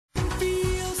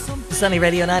Sunny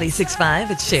Radio 96.5.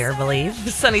 It's Share, Believe.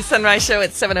 The Sunny Sunrise Show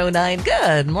at 7:09.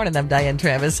 Good morning. I'm Diane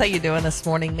Travis. How you doing this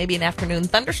morning? Maybe an afternoon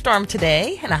thunderstorm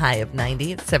today and a high of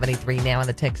 90. It's 73 now in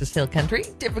the Texas Hill Country.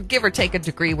 Give or take a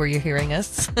degree where you're hearing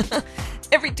us.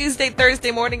 Every Tuesday, Thursday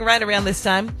morning, right around this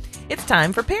time, it's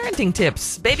time for parenting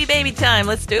tips. Baby time.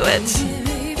 Let's do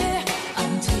it.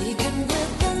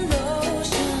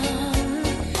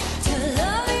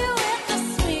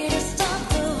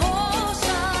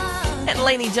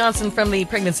 Lainey Johnson from the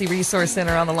Pregnancy Resource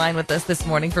Center on the line with us this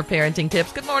morning for parenting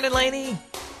tips. Good morning, Lainey.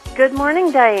 Good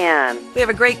morning, Diane. We have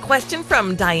a great question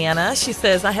from Diana. She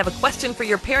says, I have a question for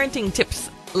your parenting tips,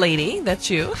 lady. That's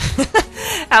you.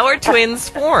 How are twins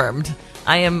formed?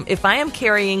 If I am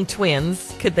carrying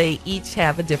twins, could they each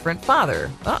have a different father?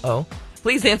 Uh-oh.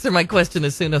 Please answer my question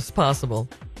as soon as possible.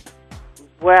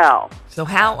 Well. So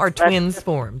how are twins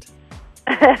formed?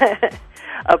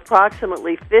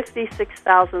 Approximately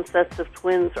 56,000 sets of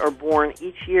twins are born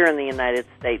each year in the United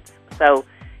States. So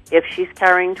if she's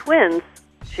carrying twins,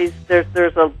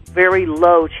 there's a very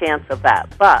low chance of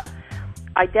that. But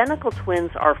identical twins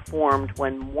are formed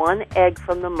when one egg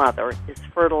from the mother is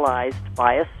fertilized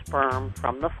by a sperm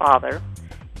from the father,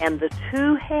 and the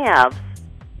two halves,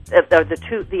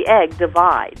 the egg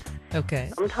divides.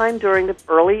 Okay. Sometime during the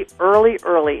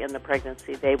early in the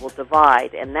pregnancy, they will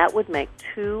divide, and that would make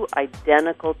two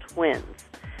identical twins.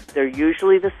 They're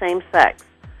usually the same sex.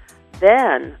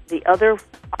 Then the other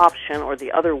option, or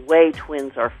the other way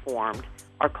twins are formed,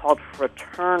 are called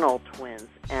fraternal twins,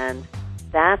 and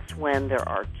that's when there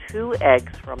are two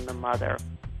eggs from the mother,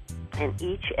 and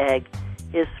each egg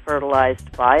is fertilized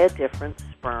by a different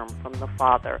sperm from the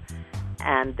father,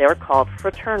 and they're called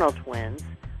fraternal twins.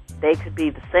 They could be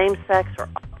the same sex or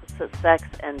opposite sex,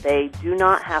 and they do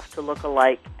not have to look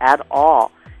alike at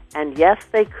all. And yes,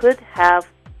 they could have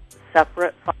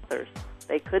separate fathers.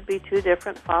 They could be two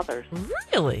different fathers.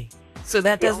 Really? So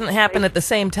that doesn't happen at the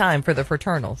same time for the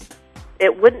fraternals?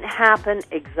 It wouldn't happen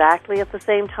exactly at the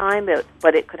same time,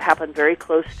 but it could happen very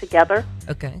close together.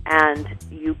 Okay. And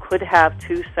you could have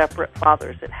two separate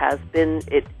fathers. It has been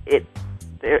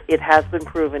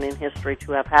proven in history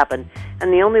to have happened.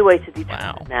 And the only way to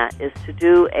determine that is to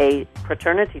do a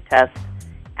paternity test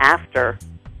after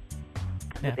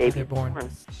the baby is born.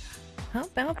 How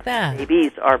about that?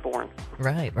 Babies are born.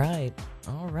 Right.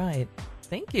 All right.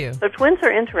 Thank you. So twins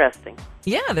are interesting.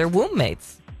 Yeah, they're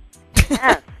Wombmates.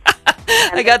 Yes.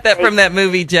 I got that from that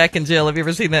movie, Jack and Jill. Have you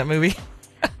ever seen that movie?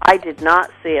 I did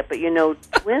not see it, but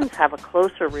twins have a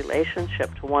closer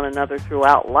relationship to one another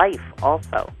throughout life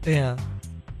also. Yeah.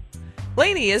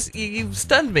 Lainey, you've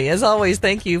stunned me. As always,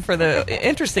 thank you for the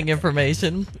interesting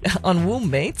information on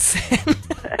Wombmates.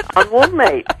 On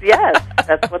Wombmates, yes.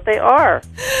 That's what they are.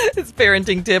 It's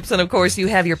parenting tips. And, of course, you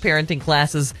have your parenting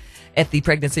classes at the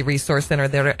Pregnancy Resource Center.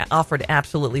 They're offered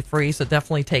absolutely free, so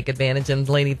definitely take advantage. And,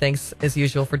 Lainey, thanks, as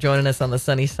usual, for joining us on the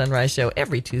Sunny Sunrise Show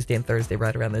every Tuesday and Thursday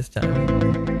right around this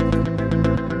time.